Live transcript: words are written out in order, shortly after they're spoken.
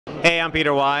Hey, I'm Peter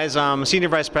Wyse. I'm Senior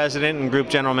Vice President and Group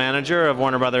General Manager of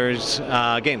Warner Brothers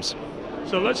Games.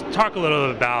 So let's talk a little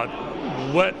bit about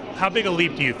how big a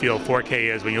leap do you feel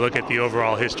 4K is when you look at the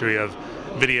overall history of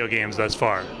video games thus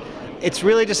far? It's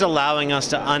really just allowing us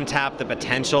to untap the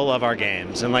potential of our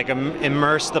games and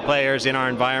immerse the players in our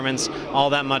environments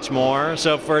all that much more.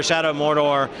 So for Shadow of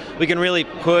Mordor, we can really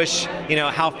push,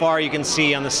 how far you can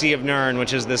see on the Sea of Nirn,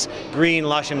 which is this green,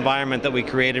 lush environment that we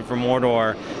created for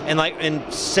Mordor,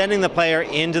 and sending the player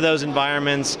into those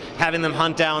environments, having them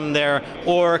hunt down their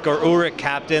orc or Uruk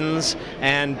captains,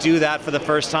 and do that for the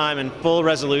first time in full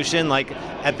resolution,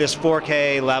 at this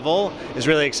 4K level, is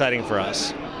really exciting for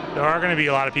us. There are going to be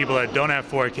a lot of people that don't have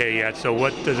 4K yet, so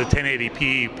what does a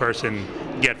 1080p person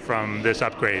get from this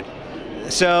upgrade?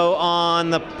 So on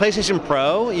the PlayStation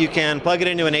Pro, you can plug it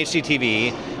into an HD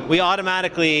TV. We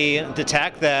automatically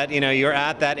detect that you're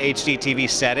at that HD TV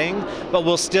setting, but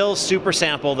we'll still super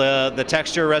sample the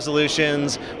texture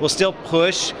resolutions. We'll still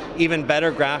push even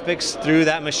better graphics through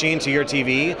that machine to your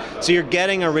TV, so you're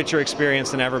getting a richer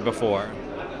experience than ever before.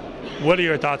 What are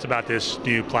your thoughts about this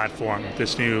new platform,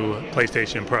 this new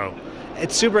PlayStation Pro?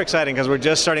 It's super exciting because we're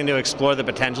just starting to explore the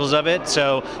potentials of it.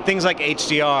 So things like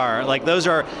HDR, those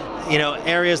are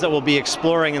areas that we'll be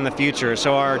exploring in the future.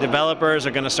 So our developers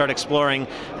are going to start exploring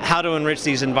how to enrich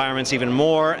these environments even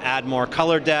more, add more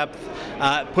color depth,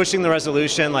 pushing the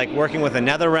resolution, working with the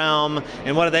NetherRealm,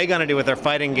 and what are they going to do with their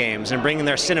fighting games and bringing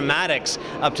their cinematics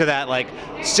up to that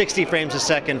 60 frames a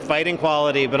second fighting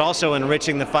quality, but also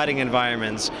enriching the fighting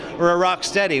environments. Or a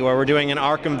Rocksteady, where we're doing an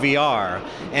Arkham VR,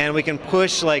 and we can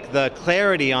push the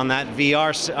clarity on that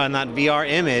VR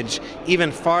image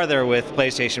even farther with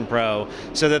PlayStation Pro,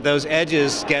 so that those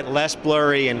edges get less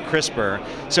blurry and crisper.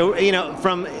 So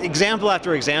from example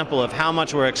after example of how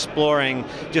much we're exploring,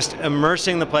 just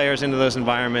immersing the players into those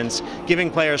environments,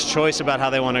 giving players choice about how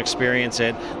they want to experience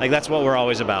it, that's what we're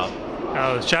always about.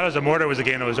 Shadows of Mordor was a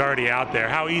game that was already out there.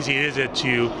 How easy is it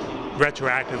to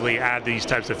retroactively add these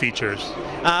types of features?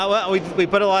 Well, we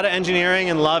put a lot of engineering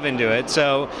and love into it.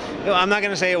 So I'm not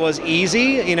going to say it was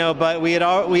easy, but we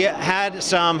had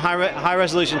some high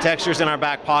resolution textures in our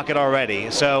back pocket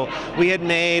already. So we had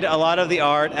made a lot of the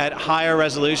art at higher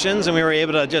resolutions, and we were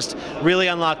able to just really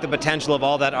unlock the potential of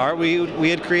all that art we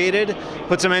had created,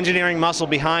 put some engineering muscle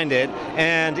behind it.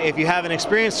 And if you haven't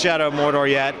experienced Shadow of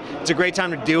Mordor yet, it's a great time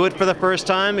to do it for the first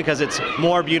time because it's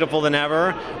more beautiful than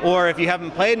ever. Or if you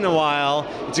haven't played in a while,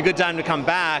 it's a good time to come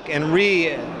back and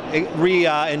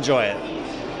enjoy it.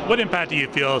 What impact do you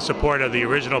feel support of the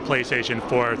original PlayStation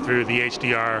 4 through the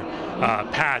HDR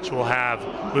patch will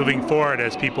have moving forward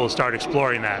as people start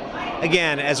exploring that?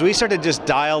 Again, as we start to just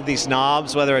dial these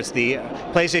knobs, whether it's the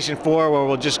PlayStation 4 where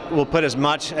we'll put as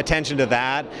much attention to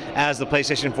that as the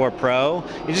PlayStation 4 Pro,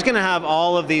 you're just going to have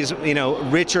all of these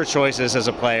richer choices as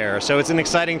a player. So it's an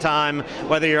exciting time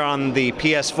whether you're on the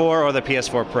PS4 or the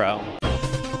PS4 Pro.